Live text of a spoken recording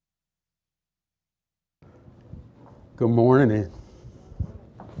Good morning.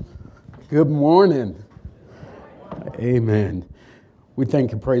 Good morning. Amen. We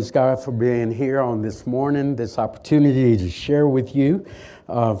thank and praise God for being here on this morning, this opportunity to share with you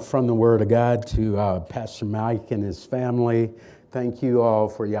from the Word of God to Pastor Mike and his family. Thank you all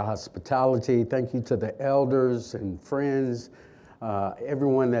for your hospitality. Thank you to the elders and friends,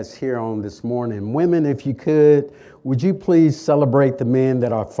 everyone that's here on this morning. Women, if you could, would you please celebrate the men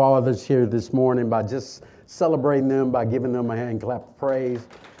that are fathers here this morning by just celebrating them, by giving them a hand clap of praise.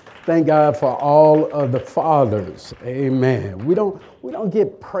 Thank God for all of the fathers. Amen. We don't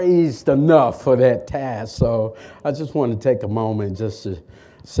get praised enough for that task. So I just want to take a moment just to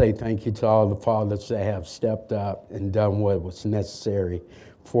say thank you to all the fathers that have stepped up and done what was necessary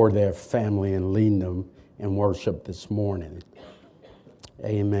for their family and leading them in worship this morning.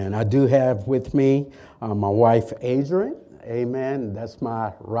 Amen. I do have with me my wife, Adrian. Amen. That's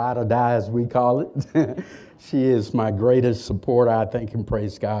my ride or die, as we call it. She is my greatest supporter. I thank and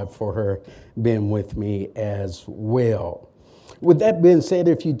praise God for her being with me as well. With that being said,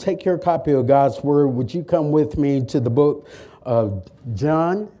 if you take your copy of God's Word, would you come with me to the book of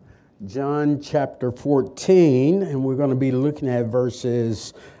John chapter 14, and we're going to be looking at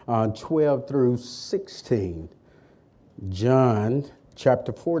verses 12 through 16. John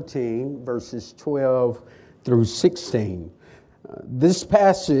chapter 14, verses 12 through 16. This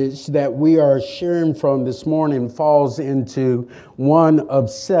passage that we are sharing from this morning falls into one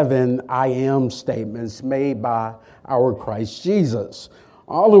of 7 I am statements made by our Christ Jesus,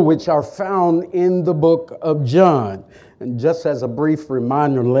 all of which are found in the book of John. And just as a brief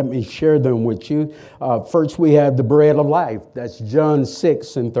reminder, let me share them with you. First, we have the bread of life. That's John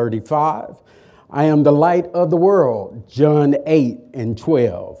 6 and 35. I am the light of the world. John 8 and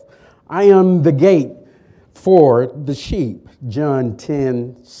 12. I am the gate for the sheep. John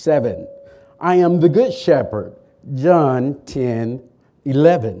 10, 7. I am the good shepherd. John 10,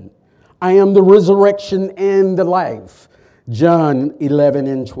 11. I am the resurrection and the life. John 11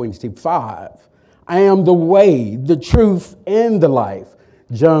 and 25. I am the way, the truth, and the life.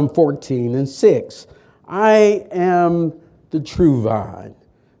 John 14 and 6. I am the true vine.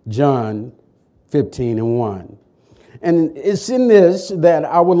 John 15 and 1. And it's in this that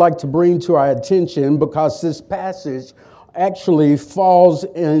I would like to bring to our attention, because this passage actually falls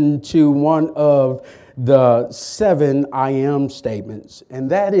into one of the 7 I am statements. And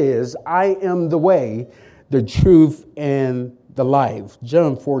that is, I am the way, the truth, and the life.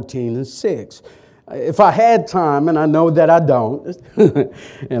 John 14 and 6. If I had time, and I know that I don't,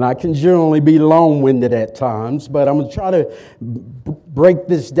 and I can generally be long-winded at times, but I'm going to try to break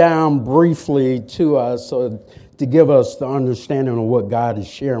this down briefly to us to give us the understanding of what God is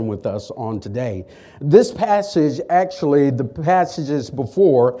sharing with us on today. This passage, actually, the passages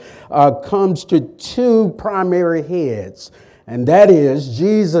before, comes to 2 primary heads, and that is,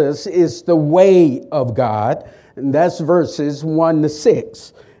 Jesus is the way of God, and that's verses 1 to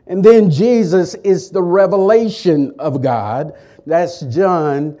 6. And then Jesus is the revelation of God. That's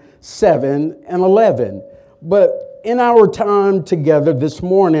John 7 and 11. But in our time together this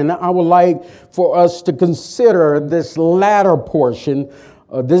morning, I would like for us to consider this latter portion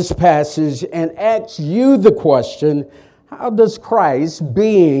of this passage and ask you the question, how does Christ,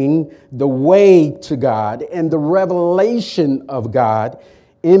 being the way to God and the revelation of God,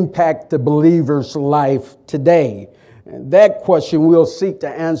 impact the believer's life today? That question we'll seek to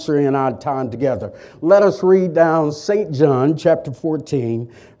answer in our time together. Let us read down St. John chapter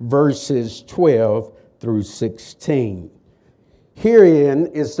 14, verses 12 through 16. Herein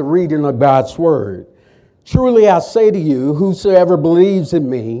is the reading of God's word. Truly I say to you, whosoever believes in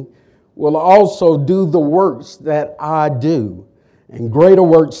me will also do the works that I do, and greater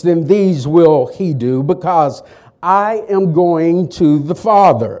works than these will he do, because I am going to the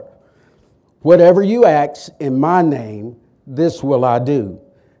Father. Whatever you ask in my name, this will I do,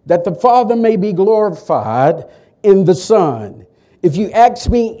 that the Father may be glorified in the Son. If you ask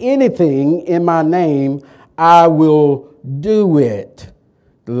me anything in my name, I will do it.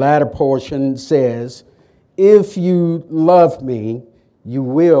 The latter portion says, if you love me, you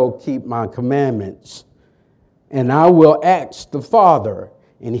will keep my commandments. And I will ask the Father,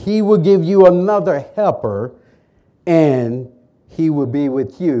 and he will give you another helper, and he will be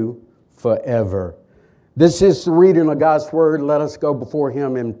with you forever. This is the reading of God's word. Let us go before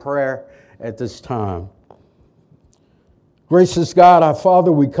him in prayer at this time. Gracious God, our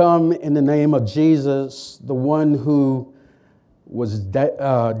Father, we come in the name of Jesus, the one who was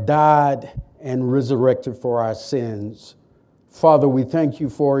died and resurrected for our sins. Father, we thank you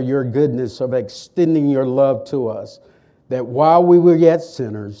for your goodness of extending your love to us, that while we were yet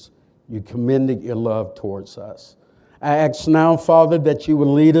sinners, you commended your love towards us. I ask now, Father, that you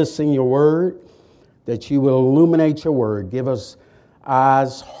will lead us in your word, that you will illuminate your word. Give us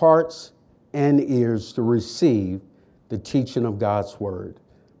eyes, hearts, and ears to receive the teaching of God's word.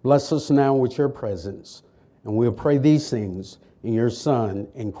 Bless us now with your presence. And we'll pray these things in your Son.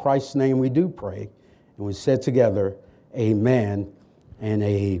 In Christ's name we do pray. And we said together, amen and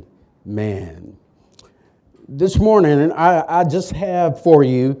amen. This morning, I just have for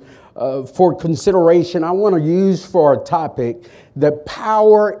you, for consideration, I want to use for a topic, the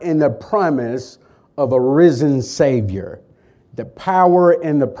power and the promise of a risen Savior. The power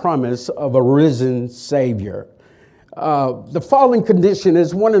and the promise of a risen Savior. The fallen condition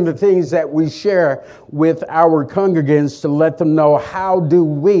is one of the things that we share with our congregants to let them know how do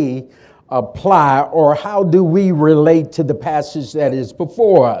we apply or how do we relate to the passage that is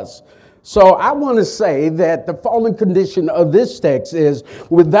before us. So I want to say that the fallen condition of this text is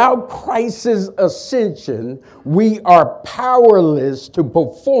without Christ's ascension, we are powerless to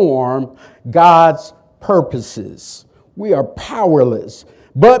perform God's purposes. We are powerless.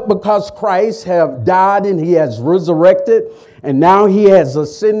 But because Christ have died and he has resurrected, and now he has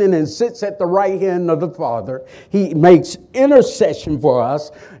ascended and sits at the right hand of the Father, he makes intercession for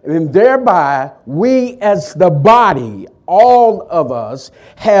us, and thereby we as the body, all of us,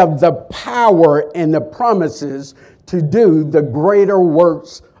 have the power and the promises to do the greater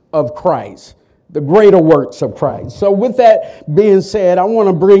works of Christ. The greater works of Christ. So with that being said, I want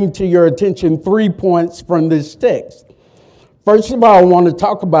to bring to your attention 3 points from this text. First of all, I want to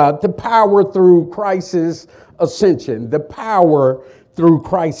talk about the power through Christ's ascension. The power through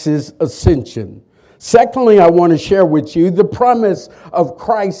Christ's ascension. Secondly, I want to share with you the promise of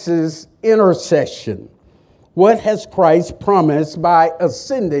Christ's intercession. What has Christ promised by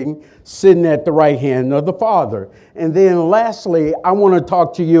ascending, sitting at the right hand of the Father? And then lastly, I want to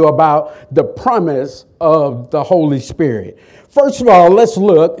talk to you about the promise of the Holy Spirit. First of all, let's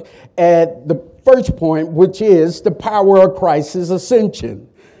look at the first point, which is the power of Christ's ascension.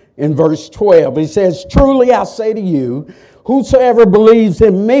 In verse 12, he says, "Truly I say to you, whosoever believes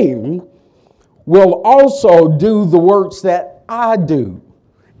in me will also do the works that I do.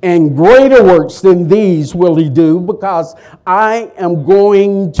 And greater works than these will he do, because I am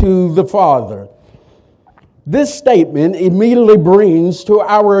going to the Father." This statement immediately brings to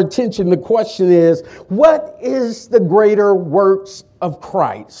our attention the question is, what is the greater works of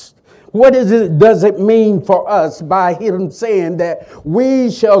Christ? What does it mean for us by him saying that we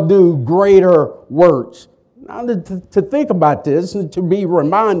shall do greater works? Now, to think about this and to be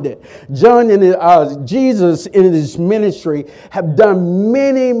reminded, Jesus in his ministry have done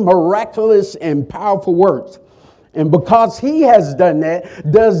many miraculous and powerful works. And because he has done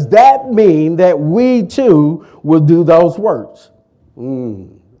that, does that mean that we too will do those works?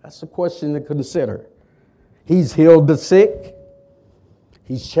 That's a question to consider. He's healed the sick.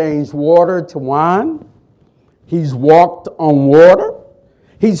 He's changed water to wine. He's walked on water.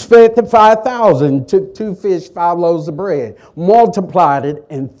 He's fed the 5,000, took 2 fish, 5 loaves of bread, multiplied it,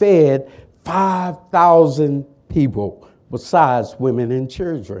 and fed 5,000 people, besides women and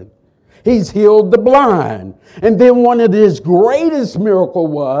children. He's healed the blind. And then one of his greatest miracles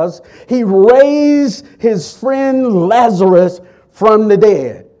was he raised his friend Lazarus from the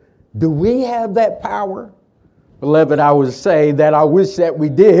dead. Do we have that power? Beloved, I would say that I wish that we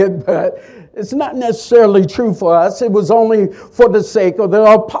did, but it's not necessarily true for us. It was only for the sake of the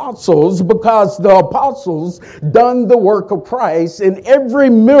apostles, because the apostles done the work of Christ, and every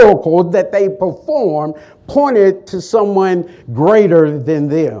miracle that they performed pointed to someone greater than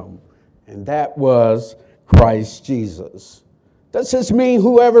them. And that was Christ Jesus. Does this mean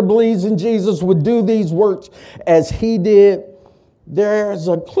whoever believes in Jesus would do these works as he did? There's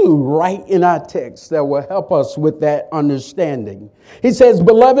a clue right in our text that will help us with that understanding. He says,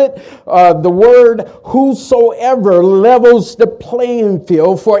 "Beloved, the word whosoever levels the playing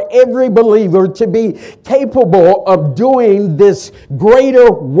field for every believer to be capable of doing this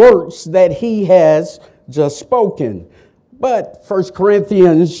greater works that he has just spoken." But 1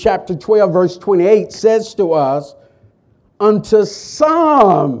 Corinthians chapter 12, verse 28 says to us, "Unto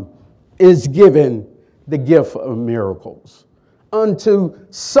some is given the gift of miracles." Unto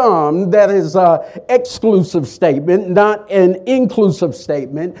some, that is an exclusive statement, not an inclusive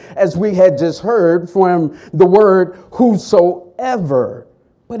statement, as we had just heard from the word whosoever.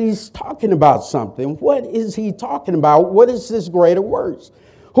 But he's talking about something. What is he talking about? What is this greater works?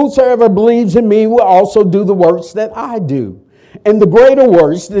 "Whosoever believes in me will also do the works that I do. And the greater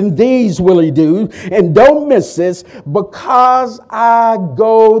works than these will he do." And don't miss this, "because I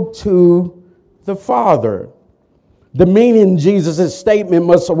go to the Father." The meaning of Jesus' statement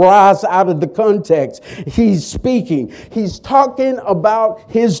must arise out of the context he's speaking. He's talking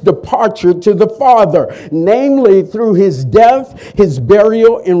about his departure to the Father, namely through his death, his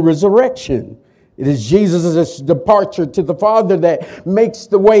burial, and resurrection. It is Jesus' departure to the Father that makes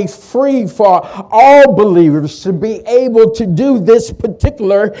the way free for all believers to be able to do this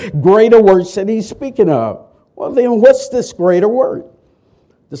particular greater works that he's speaking of. Well, then what's this greater work?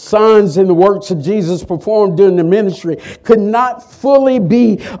 The signs and the works of Jesus performed during the ministry could not fully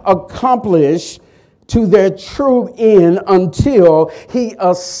be accomplished to their true end until he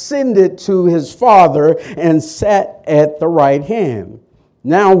ascended to his Father and sat at the right hand.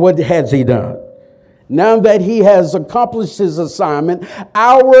 Now what has he done? Now that he has accomplished his assignment,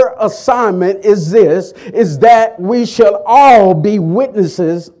 our assignment is that we shall all be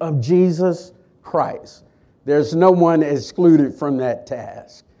witnesses of Jesus Christ. There's no one excluded from that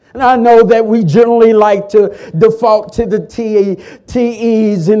task. And I know that we generally like to default to the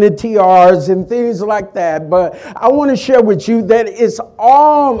TEs and the TRs and things like that, but I want to share with you that it's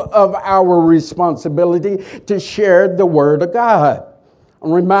all of our responsibility to share the Word of God.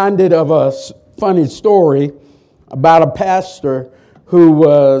 I'm reminded of a funny story about a pastor who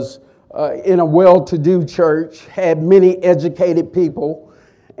was in a well-to-do church, had many educated people,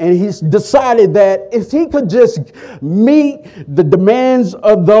 and he's decided that if he could just meet the demands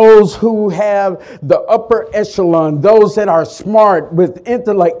of those who have the upper echelon, those that are smart with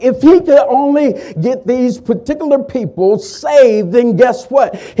intellect, if he could only get these particular people saved, then guess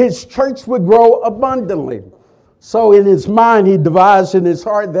what? His church would grow abundantly. So in his mind, he devised in his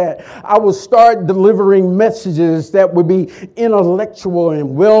heart that I will start delivering messages that would be intellectual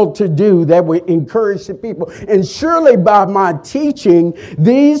and well-to-do, that would encourage the people. And surely by my teaching,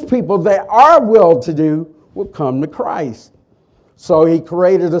 these people that are well-to-do will come to Christ. So he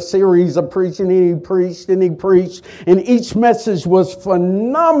created a series of preaching, and he preached, and each message was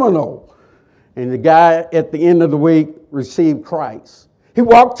phenomenal. And the guy at the end of the week received Christ. He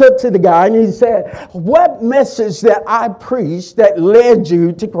walked up to the guy and he said, what message that I preached that led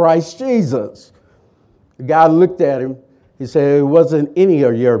you to Christ Jesus? The guy looked at him. He said, it wasn't any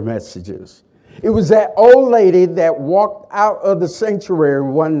of your messages. It was that old lady that walked out of the sanctuary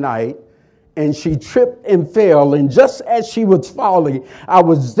one night and she tripped and fell. And just as she was falling, I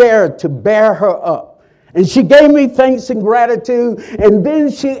was there to bear her up. And she gave me thanks and gratitude. And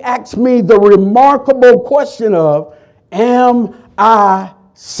then she asked me the remarkable question of, am I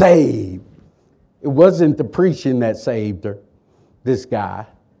saved? It wasn't the preaching that saved her, this guy.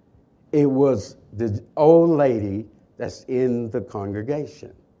 It was the old lady that's in the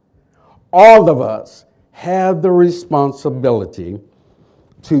congregation. All of us have the responsibility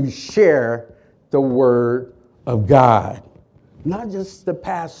to share the Word of God. Not just the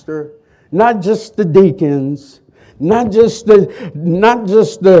pastor, not just the deacons, not just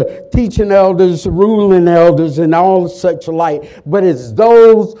the teaching elders, ruling elders, and all such like, but it's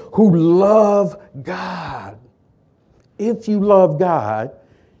those who love God. If you love God,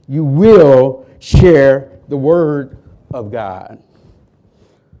 you will share the Word of God.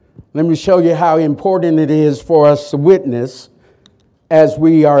 Let me show you how important it is for us to witness as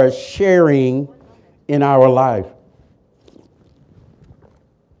we are sharing in our life.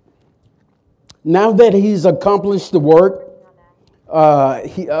 Now that he's accomplished the work,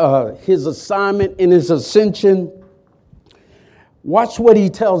 his assignment and his ascension, watch what he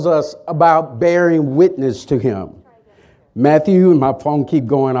tells us about bearing witness to him. Matthew, and my phone keep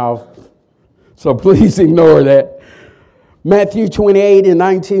going off, so please ignore that. Matthew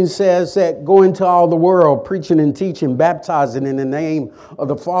 28:19 says that go into all the world, preaching and teaching, baptizing in the name of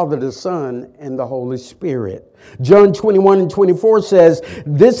the Father, the Son, and the Holy Spirit. John 21:24 says,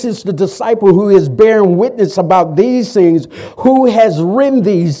 this is the disciple who is bearing witness about these things, who has written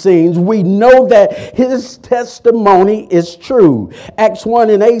these things. We know that his testimony is true. Acts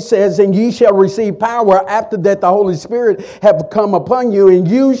 1:8 says, and ye shall receive power after that the Holy Spirit have come upon you, and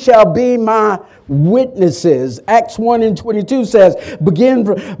you shall be my witnesses. Acts 1:22 says,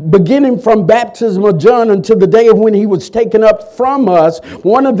 beginning from baptism of John until the day of when he was taken up from us,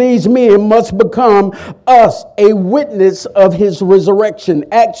 one of these men must become us a witness of his resurrection.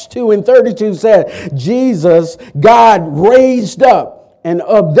 Acts 2:32 said, Jesus, God raised up, and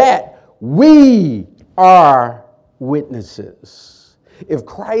of that we are witnesses. If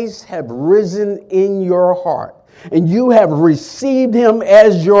Christ have risen in your heart, and you have received him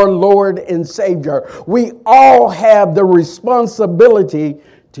as your Lord and Savior, we all have the responsibility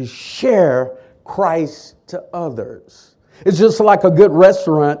to share Christ to others. It's just like a good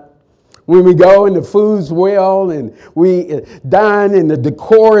restaurant. When we go and the food's well and we dine and the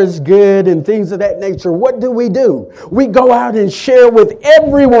decor is good and things of that nature, what do? We go out and share with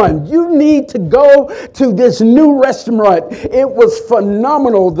everyone. You need to go to this new restaurant. It was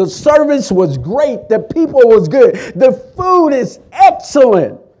phenomenal. The service was great. The people was good. The food is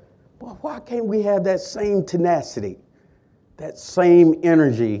excellent. Well, why can't we have that same tenacity, that same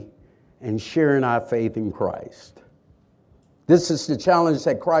energy in sharing our faith in Christ? This is the challenge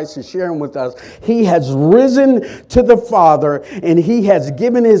that Christ is sharing with us. He has risen to the Father, and he has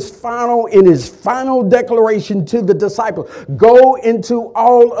given his final declaration to the disciples. Go into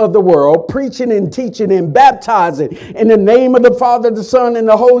all of the world, preaching and teaching and baptizing in the name of the Father, the Son, and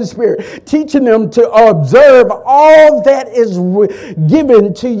the Holy Spirit, teaching them to observe all that is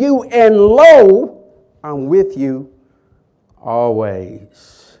given to you. And lo, I'm with you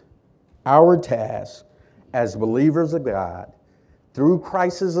always. Our task as believers of God through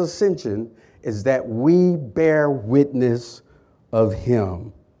Christ's ascension is that we bear witness of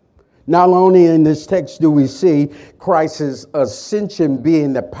him. Not only in this text do we see Christ's ascension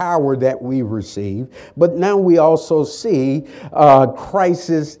being the power that we receive, but now we also see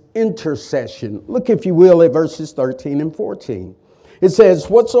Christ's intercession. Look, if you will, at verses 13 and 14. It says,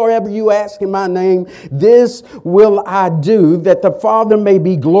 whatsoever you ask in my name, this will I do, that the Father may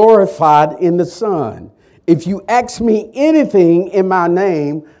be glorified in the Son. If you ask me anything in my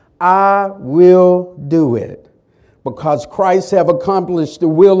name, I will do it. Because Christ have accomplished the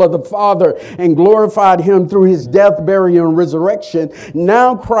will of the Father and glorified him through his death, burial, and resurrection,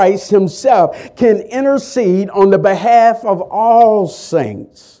 now Christ himself can intercede on the behalf of all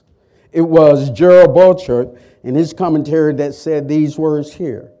saints. It was Gerald Borchert in his commentary that said these words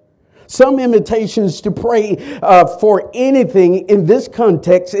here. Some invitations to pray for anything in this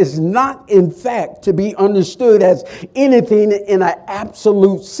context is not, in fact, to be understood as anything in an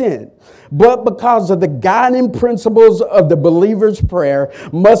absolute sense, but because of the guiding principles of the believer's prayer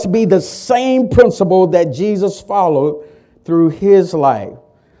must be the same principle that Jesus followed through his life.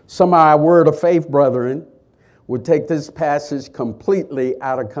 Some of our word of faith brethren would take this passage completely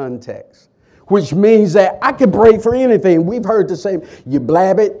out of context, which means that I can pray for anything. We've heard the same, you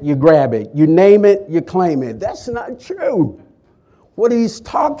blab it, you grab it. You name it, you claim it. That's not true. What he's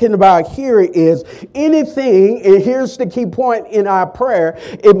talking about here is anything, and here's the key point in our prayer,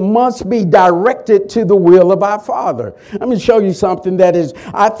 it must be directed to the will of our Father. Let me show you something that is,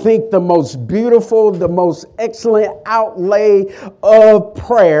 I think, the most beautiful, the most excellent outlay of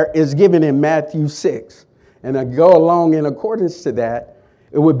prayer is given in Matthew 6. And I go along in accordance to that.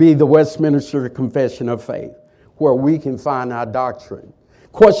 It would be the Westminster Confession of Faith, where we can find our doctrine.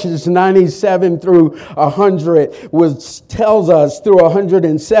 Questions 97 through 100, which tells us, through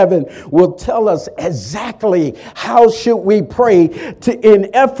 107, will tell us exactly how should we pray in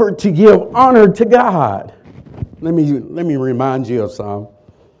effort to give honor to God. Let me remind you of some.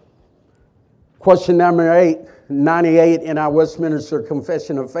 Question number 98 in our Westminster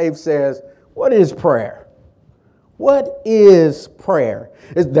Confession of Faith says, what is prayer? What is prayer?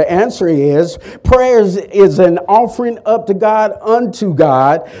 The answer is, prayer is an offering up to God unto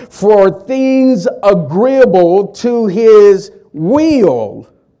God for things agreeable to his will.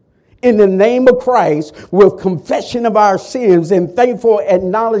 In the name of Christ, with confession of our sins and thankful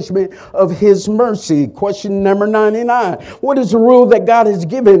acknowledgement of his mercy. Question number 99. What is the rule that God has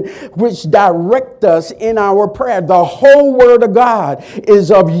given which direct us in our prayer? The whole word of God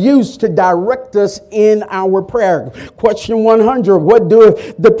is of use to direct us in our prayer. Question 100. What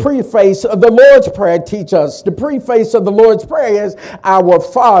doeth the preface of the Lord's Prayer teach us? The preface of the Lord's Prayer is, Our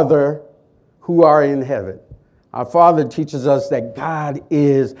Father who art in heaven. Our Father teaches us that God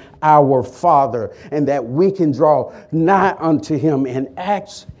is our Father and that we can draw nigh unto him and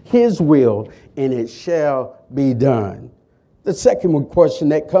ask his will, and it shall be done. The second question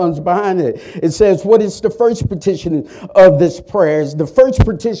that comes behind it, it says, what is the first petition of this prayer? The first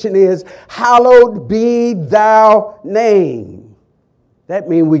petition is, hallowed be thy name. That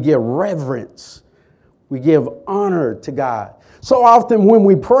means we give reverence. We give honor to God. So often when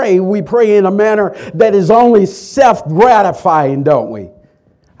we pray in a manner that is only self-gratifying, don't we?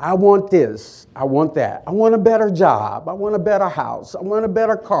 I want this. I want that. I want a better job. I want a better house. I want a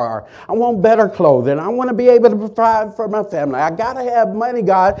better car. I want better clothing. I want to be able to provide for my family. I got to have money,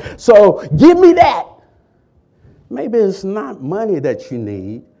 God, so give me that. Maybe it's not money that you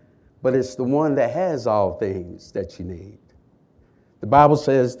need, but it's the one that has all things that you need. The Bible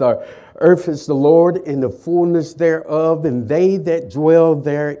says the earth is the Lord and the fullness thereof, and they that dwell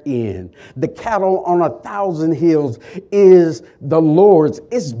therein. The cattle on 1,000 hills is the Lord's.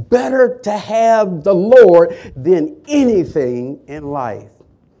 It's better to have the Lord than anything in life.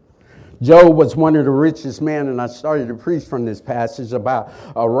 Job was one of the richest men, and I started to preach from this passage about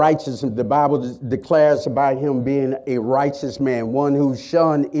a righteous. The Bible declares about him being a righteous man, one who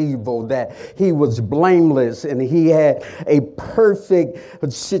shunned evil, that he was blameless, and he had a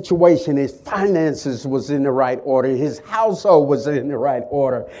perfect situation. His finances was in the right order. His household was in the right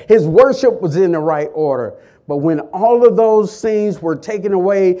order. His worship was in the right order. But when all of those things were taken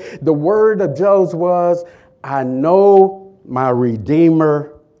away, the word of Job was, I know my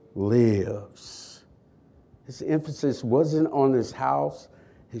Redeemer lives. His emphasis wasn't on his house,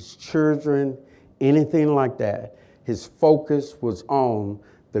 his children, anything like that. His focus was on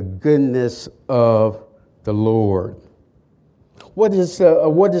the goodness of the Lord. What is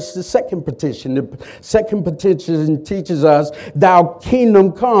the second petition? The second petition teaches us, Thou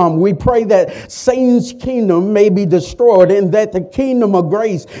kingdom come. We pray that Satan's kingdom may be destroyed and that the kingdom of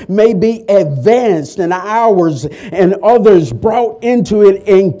grace may be advanced and ours and others brought into it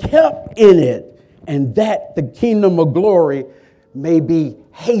and kept in it, and that the kingdom of glory may be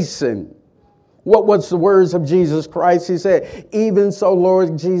hastened. What was the words of Jesus Christ? He said, even so,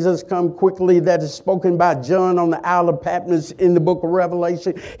 Lord Jesus, come quickly. That is spoken by John on the Isle of Patmos in the book of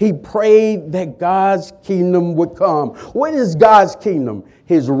Revelation. He prayed that God's kingdom would come. What is God's kingdom?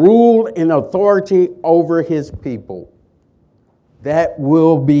 His rule and authority over his people. That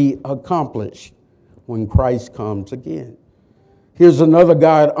will be accomplished when Christ comes again. Here's another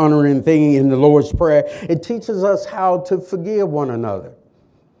God-honoring thing in the Lord's Prayer. It teaches us how to forgive one another.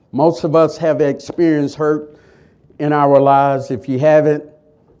 Most of us have experienced hurt in our lives. If you haven't,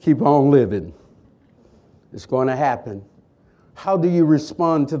 keep on living. It's going to happen. How do you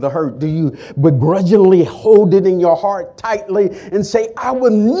respond to the hurt? Do you begrudgingly hold it in your heart tightly and say, I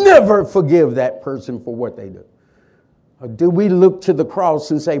will never forgive that person for what they do? Or do we look to the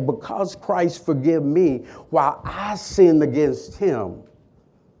cross and say, because Christ forgave me while I sinned against him?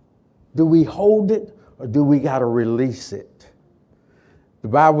 Do we hold it or do we got to release it? The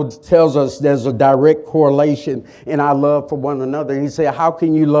Bible tells us there's a direct correlation in our love for one another. He said, how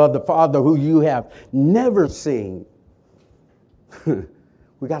can you love the Father who you have never seen?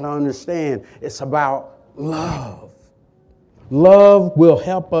 We got to understand it's about love. Love will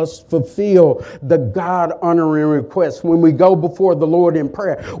help us fulfill the God-honoring request. When we go before the Lord in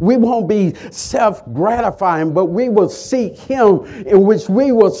prayer, we won't be self-gratifying, but we will seek him in which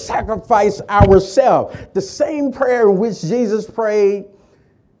we will sacrifice ourselves. The same prayer in which Jesus prayed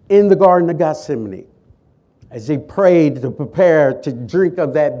in the Garden of Gethsemane, as he prayed to prepare to drink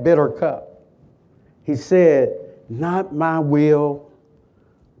of that bitter cup. He said, not my will,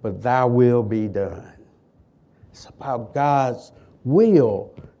 but thy will be done. It's about God's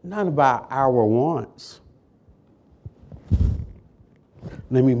will, not about our wants.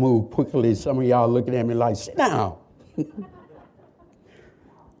 Let me move quickly. Some of y'all looking at me like, sit down.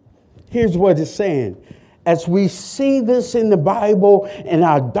 Here's what it's saying. As we see this in the Bible and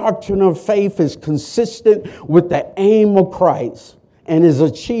our doctrine of faith is consistent with the aim of Christ, and his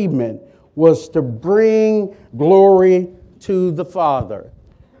achievement was to bring glory to the Father.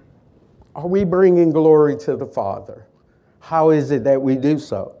 Are we bringing glory to the Father? How is it that we do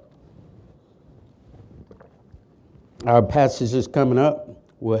so? Our passages coming up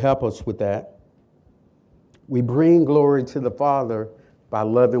will help us with that. We bring glory to the Father by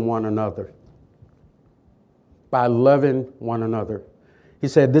loving one another. By loving one another. He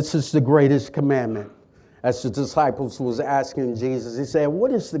said, this is the greatest commandment. As the disciples was asking Jesus, he said,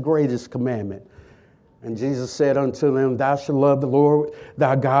 what is the greatest commandment? And Jesus said unto them, thou shalt love the Lord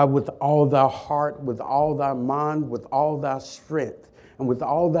thy God with all thy heart, with all thy mind, with all thy strength, and with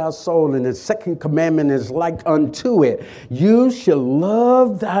all thy soul. And the second commandment is like unto it. You shall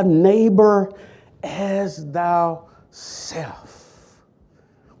love thy neighbor as thyself.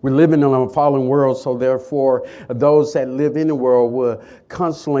 We live in a fallen world, so therefore those that live in the world will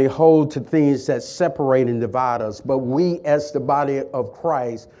constantly hold to things that separate and divide us. But we as the body of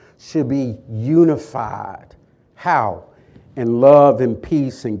Christ should be unified. How? In love and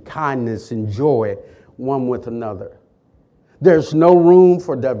peace and kindness and joy one with another. There's no room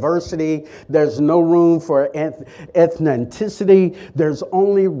for diversity. There's no room for ethnicity. There's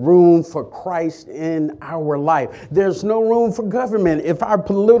only room for Christ in our life. There's no room for government. If our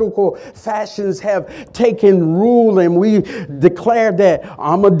political factions have taken rule and we declare that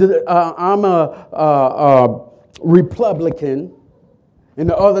I'm a Republican and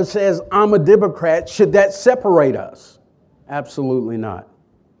the other says I'm a Democrat, should that separate us? Absolutely not.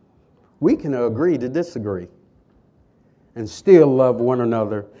 We can agree to disagree and still love one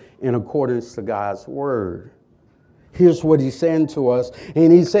another in accordance to God's word. Here's what he's saying to us.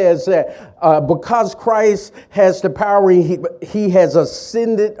 And he says that because Christ has the power, he has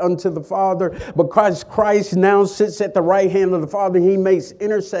ascended unto the Father. Because Christ now sits at the right hand of the Father, he makes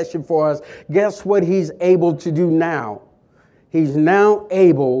intercession for us. Guess what he's able to do now? He's now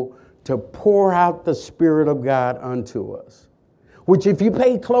able to pour out the Spirit of God unto us. Which, if you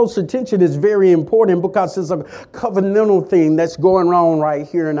pay close attention, is very important because it's a covenantal thing that's going on right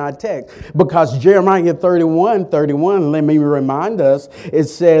here in our text. Because Jeremiah 31, let me remind us, it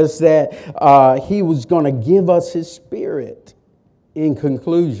says that he was going to give us his Spirit. In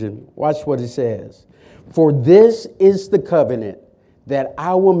conclusion, watch what it says. For this is the covenant that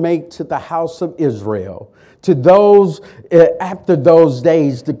I will make to the house of Israel. To those, after those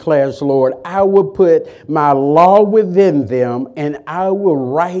days, declares the Lord, I will put my law within them, and I will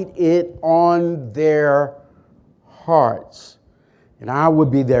write it on their hearts. And I will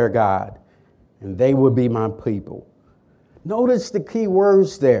be their God, and they will be my people. Notice the key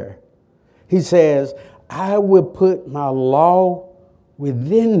words there. He says, I will put my law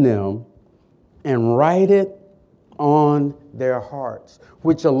within them and write it on their hearts,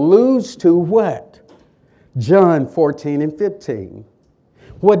 which alludes to what? John 14 and 15.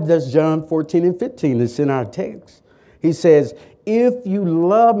 What does John 14 and 15? It's in our text. He says, if you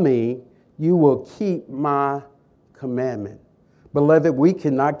love me, you will keep my commandment. Beloved, we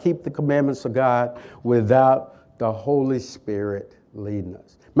cannot keep the commandments of God without the Holy Spirit leading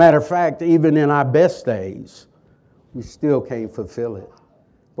us. Matter of fact, even in our best days, we still can't fulfill it.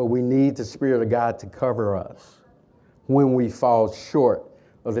 But we need the Spirit of God to cover us when we fall short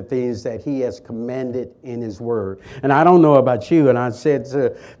of the things that he has commanded in his word. And I don't know about you, and I said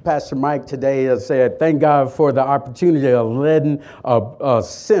to Pastor Mike today, I said, thank God for the opportunity of letting a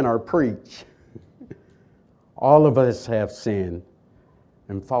sinner preach. All of us have sinned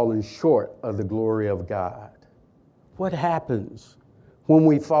and fallen short of the glory of God. What happens when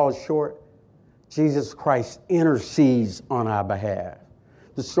we fall short? Jesus Christ intercedes on our behalf.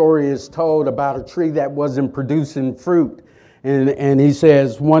 The story is told about a tree that wasn't producing fruit. And he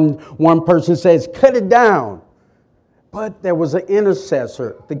says, one person says, cut it down. But there was an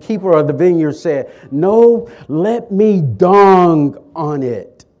intercessor. The keeper of the vineyard said, no, let me dung on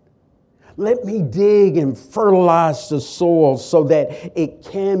it. Let me dig and fertilize the soil so that it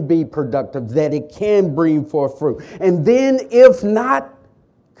can be productive, that it can bring forth fruit. And then if not,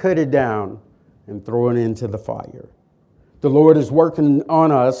 cut it down and throw it into the fire. The Lord is working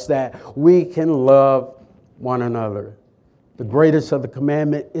on us that we can love one another. The greatest of the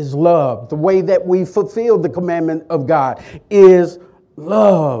commandment is love. The way that we fulfill the commandment of God is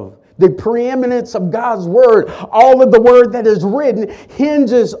love. The preeminence of God's word, all of the word that is written,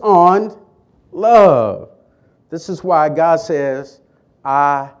 hinges on love. This is why God says,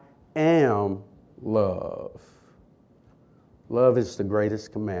 I am love. Love is the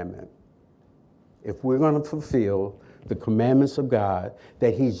greatest commandment. If we're going to fulfill the commandments of God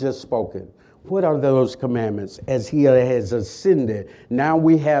that he's just spoken, what are those commandments? As he has ascended, now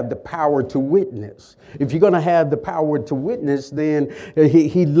we have the power to witness. If you're going to have the power to witness, then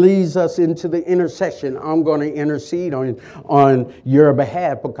he leads us into the intercession. I'm going to intercede on your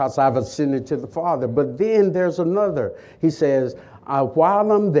behalf because I've ascended to the Father. But then there's another. He says,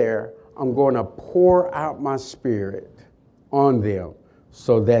 while I'm there, I'm going to pour out my Spirit on them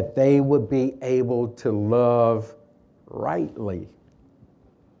so that they would be able to love rightly.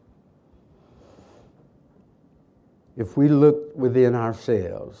 If we look within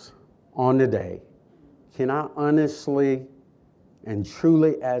ourselves on the day, can I honestly and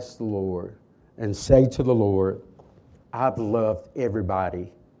truly ask the Lord and say to the Lord, I've loved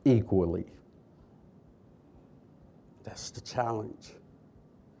everybody equally? That's the challenge.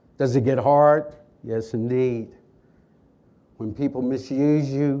 Does it get hard? Yes, indeed. When people misuse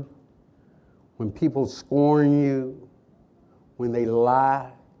you, when people scorn you, when they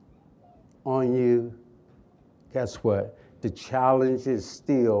lie on you, guess what? The challenge is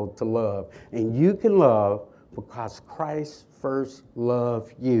still to love. And you can love because Christ first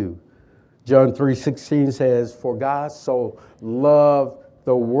loved you. John 3:16 says, for God so loved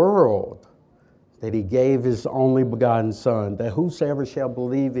the world that he gave his only begotten Son, that whosoever shall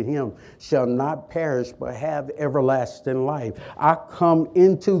believe in him shall not perish but have everlasting life. I come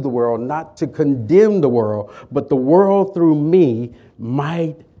into the world not to condemn the world, but the world through me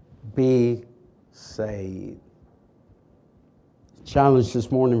might be saved. Challenge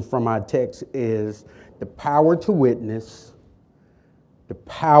this morning from our text is the power to witness, the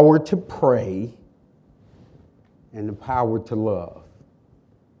power to pray, and the power to love.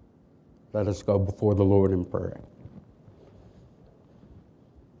 Let us go before the Lord in prayer.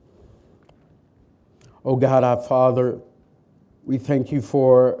 Oh God, our Father, we thank you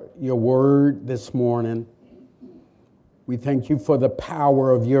for your word this morning. We thank you for the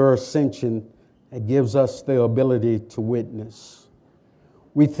power of your ascension that gives us the ability to witness.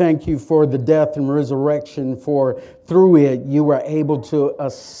 We thank you for the death and resurrection, for through it you were able to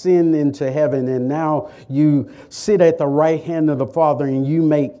ascend into heaven, and now you sit at the right hand of the Father and you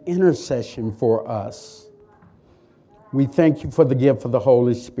make intercession for us. We thank you for the gift of the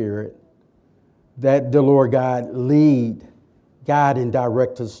Holy Spirit, that the Lord God lead, guide, and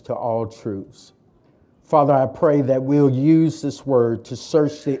direct us to all truths. Father, I pray that we'll use this word to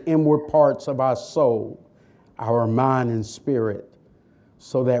search the inward parts of our soul, our mind and spirit,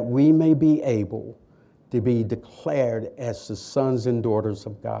 so that we may be able to be declared as the sons and daughters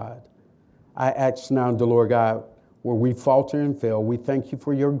of God. I ask now, the Lord God, where we falter and fail, we thank you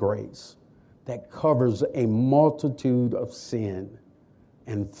for your grace that covers a multitude of sin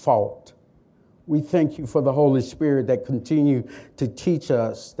and fault. We thank you for the Holy Spirit that continue to teach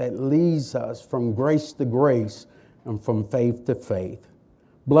us, that leads us from grace to grace and from faith to faith.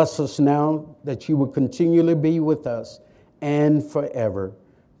 Bless us now that you will continually be with us and forever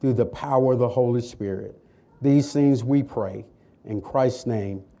through the power of the Holy Spirit. These things we pray. In Christ's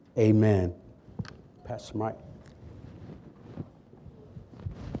name, amen. Pastor Mike.